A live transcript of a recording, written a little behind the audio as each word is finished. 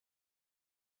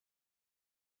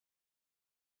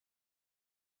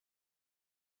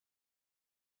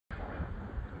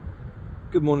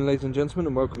Good morning, ladies and gentlemen,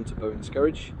 and welcome to Bowen's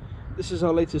Garage. This is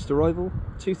our latest arrival,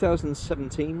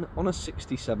 2017 on a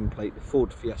 67 plate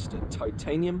Ford Fiesta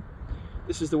Titanium.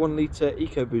 This is the 1 litre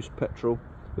EcoBoost petrol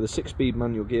with a 6-speed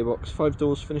manual gearbox, 5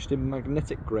 doors, finished in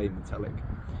magnetic grey metallic,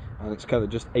 and it's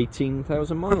covered just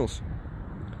 18,000 miles.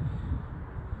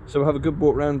 So we'll have a good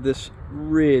walk around this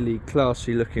really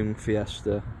classy looking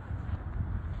Fiesta.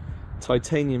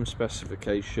 Titanium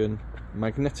specification,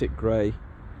 magnetic grey.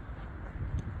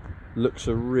 Looks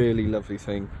a really lovely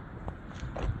thing.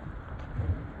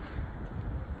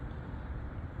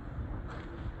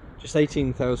 Just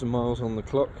 18,000 miles on the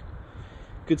clock.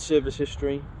 Good service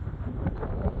history.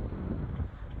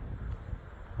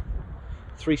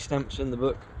 3 stamps in the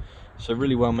book, so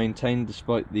really well maintained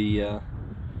despite the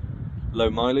low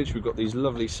mileage. We've got these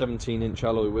lovely 17-inch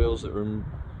alloy wheels that are in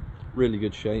really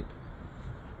good shape.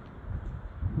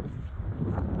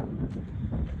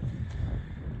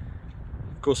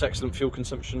 Of course, excellent fuel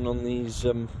consumption on these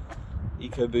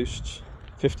EcoBoosts,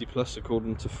 50 plus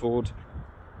according to Ford.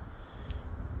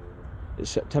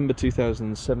 It's September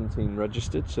 2017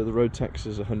 registered, so the road tax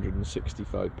is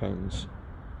 £165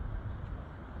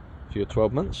 for your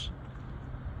 12 months.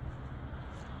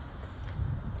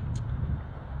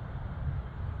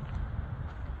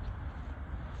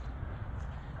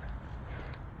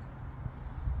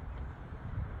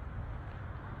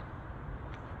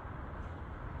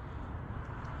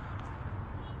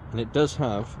 And it does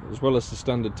have, as well as the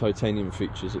standard titanium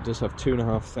features, it does have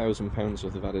 £2,500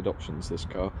 worth of added options, this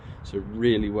car, so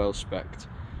really well spec'd.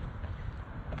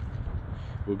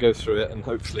 We'll go through it and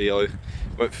hopefully I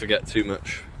won't forget too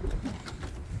much,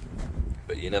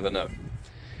 but you never know.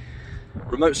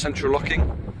 Remote central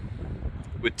locking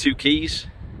with 2 keys.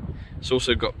 It's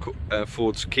also got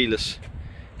Ford's keyless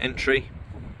entry,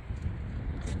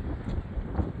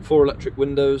 4 electric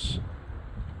windows,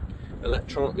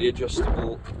 electronically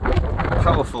adjustable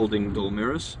power folding door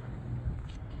mirrors.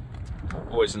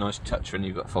 Always a nice touch when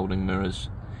you've got folding mirrors.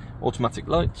 Automatic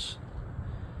lights.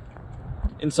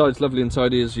 Inside's lovely and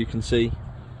tidy, as you can see.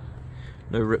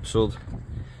 No rips or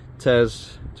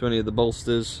tears to any of the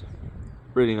bolsters.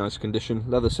 Really nice condition.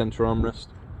 Leather centre armrest.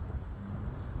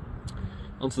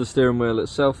 Onto the steering wheel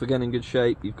itself, again in good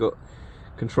shape. You've got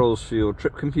controls for your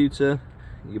trip computer,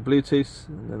 your Bluetooth,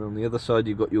 and then on the other side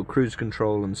you've got your cruise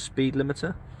control and speed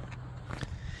limiter.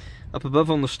 Up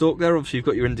above on the stalk there, obviously you've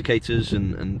got your indicators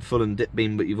and full and dip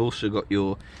beam, but you've also got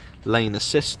your lane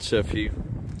assist, so if you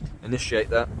initiate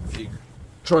that, if you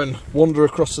try and wander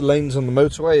across the lanes on the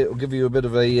motorway, it will give you a bit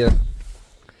of a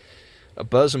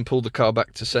buzz and pull the car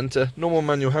back to centre. Normal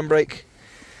manual handbrake,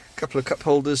 a couple of cup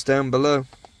holders down below.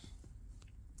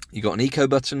 You've got an eco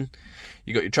button,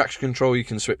 you've got your traction control you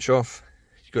can switch off.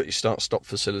 You've got your start-stop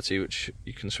facility, which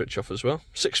you can switch off as well.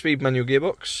 6-speed manual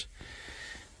gearbox.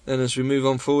 Then as we move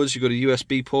on forwards, you've got a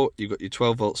USB port, you've got your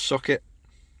 12-volt socket.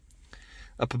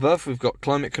 Up above, we've got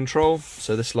climate control,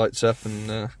 so this lights up and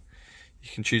you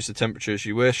can choose the temperature as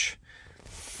you wish.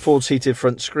 Ford's heated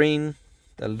front screen,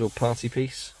 that little party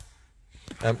piece.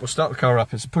 We'll start the car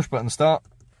up. It's a push-button start,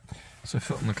 so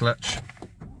foot on the clutch.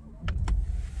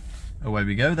 Away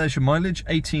we go. There's your mileage,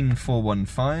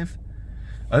 18,415.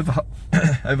 Over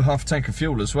half a tank of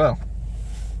fuel as well.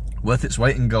 Worth its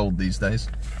weight in gold these days.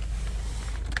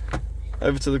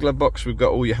 Over to the glove box, we've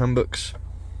got all your handbooks.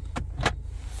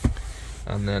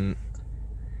 And then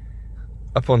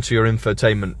up onto your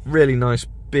infotainment. Really nice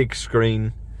big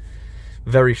screen.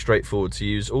 Very straightforward to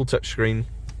use, all touch screen.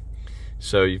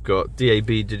 So you've got DAB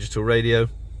digital radio.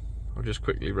 I'll just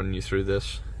quickly run you through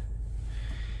this.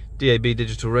 DAB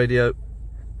digital radio.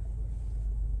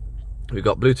 We've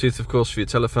got Bluetooth, of course, for your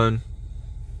telephone.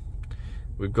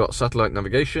 We've got satellite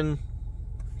navigation.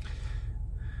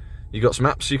 You've got some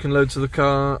apps you can load to the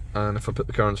car, and if I put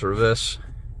the car into reverse,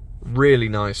 really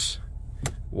nice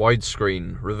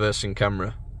widescreen reversing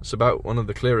camera. It's about one of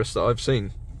the clearest that I've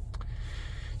seen.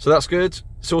 So that's good.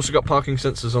 It's also got parking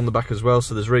sensors on the back as well,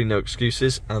 so there's really no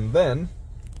excuses. And then,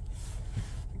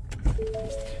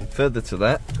 further to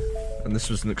that, and this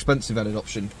was an expensive added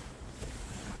option,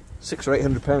 £600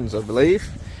 or £800 I believe,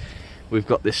 we've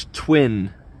got this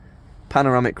twin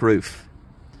panoramic roof.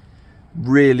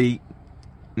 Really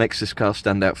makes this car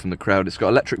stand out from the crowd. It's got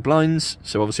electric blinds,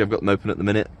 so obviously I've got them open at the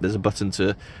minute. There's a button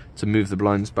to move the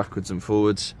blinds backwards and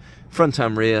forwards. Front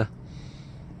and rear,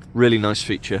 really nice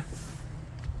feature.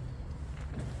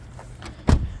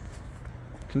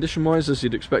 Condition wise, as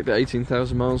you'd expect at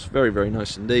 18,000 miles, very, very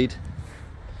nice indeed.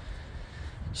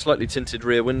 Slightly tinted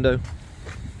rear window,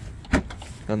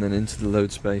 and then into the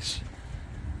load space.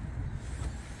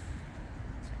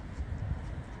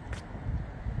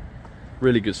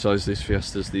 Really good size, these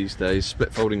Fiestas these days.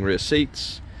 Split folding rear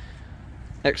seats,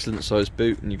 excellent size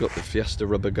boot, and you've got the Fiesta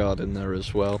rubber guard in there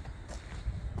as well,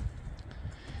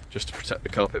 just to protect the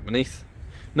carpet beneath.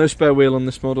 No spare wheel on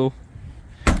this model,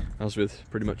 as with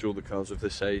pretty much all the cars of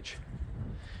this age.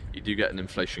 You do get an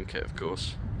inflation kit, of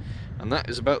course, and that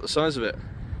is about the size of it.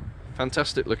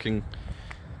 Fantastic looking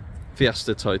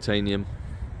Fiesta Titanium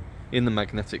in the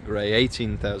Magentic grey,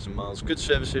 18,000 miles, good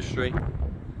service history.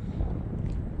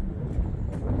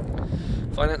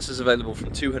 Finance is available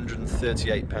from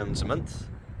 £238 a month.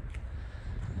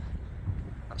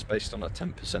 That's based on a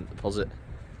 10% deposit.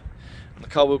 And the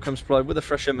car will come supplied with a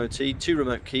fresh MOT, 2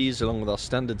 remote keys, along with our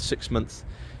standard 6-month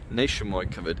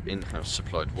nationwide covered in-house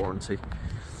supplied warranty.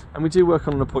 And we do work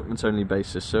on an appointment only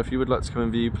basis, so if you would like to come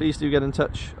and view, please do get in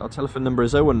touch. Our telephone number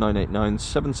is 01989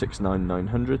 769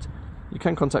 900. You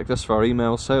can contact us via our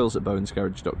email,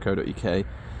 sales@bowensgarage.co.uk.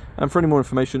 And for any more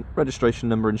information, registration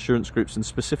number, insurance groups and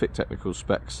specific technical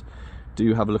specs,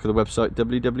 do have a look at the website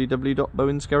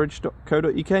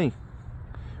www.bowensgarage.co.uk.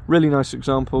 Really nice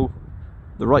example,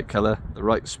 the right colour, the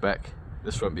right spec.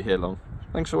 This won't be here long.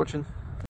 Thanks for watching.